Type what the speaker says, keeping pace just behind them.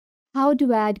How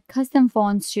to add custom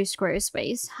fonts to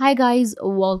Squarespace. Hi guys,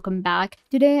 welcome back.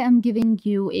 Today I'm giving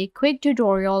you a quick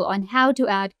tutorial on how to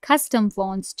add custom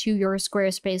fonts to your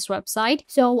Squarespace website.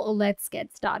 So let's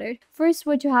get started. First,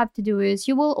 what you have to do is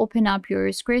you will open up your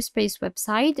Squarespace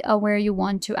website where you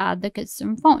want to add the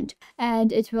custom font,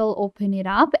 and it will open it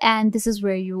up, and this is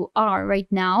where you are right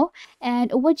now.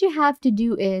 And what you have to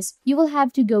do is you will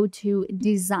have to go to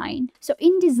design. So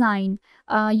in design,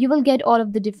 you will get all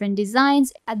of the different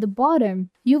designs. At the bottom,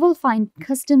 you will find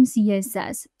custom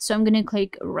CSS. So I'm going to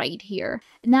click right here.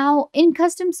 Now in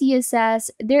custom CSS,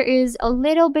 there is a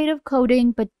little bit of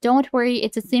coding, but don't worry,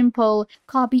 it's a simple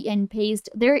copy and paste.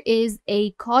 There is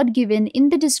a code given in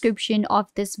the description of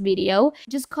this video.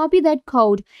 Just copy that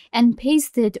code and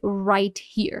paste it right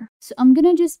here. So I'm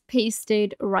going to just paste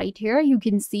it right here. You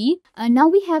can see. Now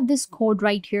we have this code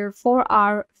right here for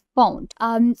our font.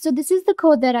 So this is the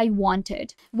code that I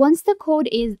wanted. Once the code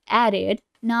is added,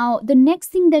 now the next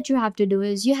thing that you have to do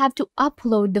is you have to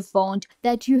upload the font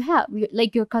that you have,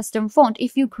 like your custom font.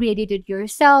 If you created it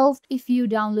yourself, if you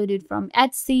downloaded from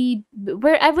Etsy,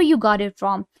 wherever you got it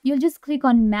from, you'll just click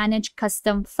on manage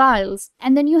custom files,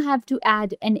 and then you have to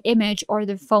add an image or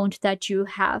the font that you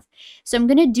have. So I'm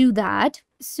gonna do that.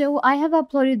 So I have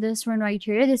uploaded this one right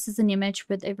here. This is an image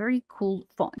with a very cool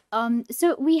font.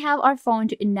 So we have our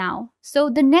font now. So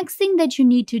the next thing that you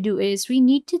need to do is we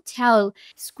need to tell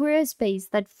Squarespace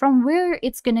that from where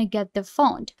it's gonna get the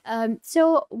font.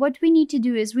 So what we need to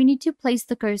do is we need to place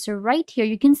the cursor right here.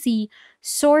 You can see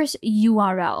source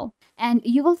URL. And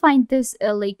you will find this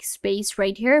like space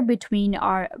right here between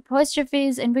our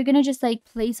apostrophes, and we're gonna just like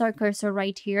place our cursor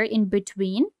right here in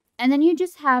between. And then you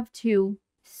just have to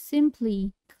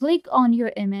simply click on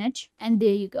your image, and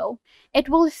there you go. It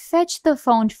will fetch the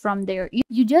font from there.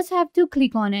 You just have to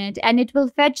click on it and it will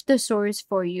fetch the source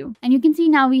for you. And you can see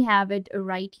now we have it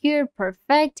right here.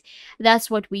 Perfect. That's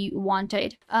what we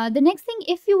wanted. The next thing,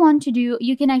 if you want to do,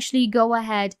 you can actually go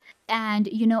ahead and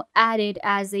add it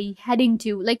as a heading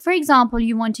 2. Like for example,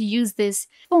 you want to use this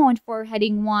font for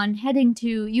heading 1, heading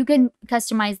 2. You can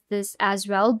customize this as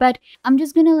well, but I'm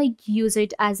just gonna like use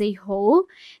it as a whole.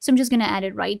 So I'm just gonna add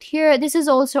it right here. This is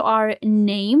also our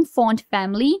name font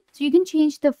family, so you can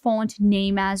change the font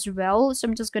name as well. So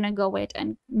I'm just gonna go ahead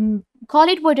and call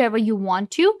it whatever you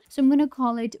want to. So I'm gonna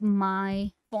call it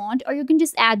my font, or you can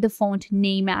just add the font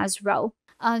name as well.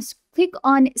 Click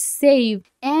on save,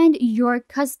 and your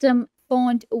custom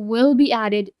font will be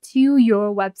added to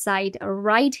your website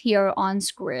right here on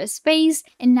Squarespace.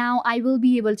 And now I will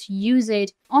be able to use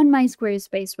it on my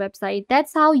Squarespace website.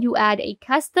 That's how you add a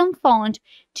custom font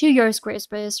to your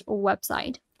Squarespace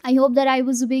website. I hope that I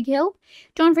was a big help.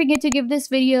 Don't forget to give this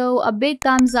video a big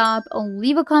thumbs up,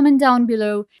 leave a comment down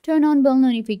below, turn on bell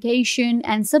notification,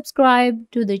 and subscribe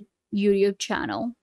to the YouTube channel.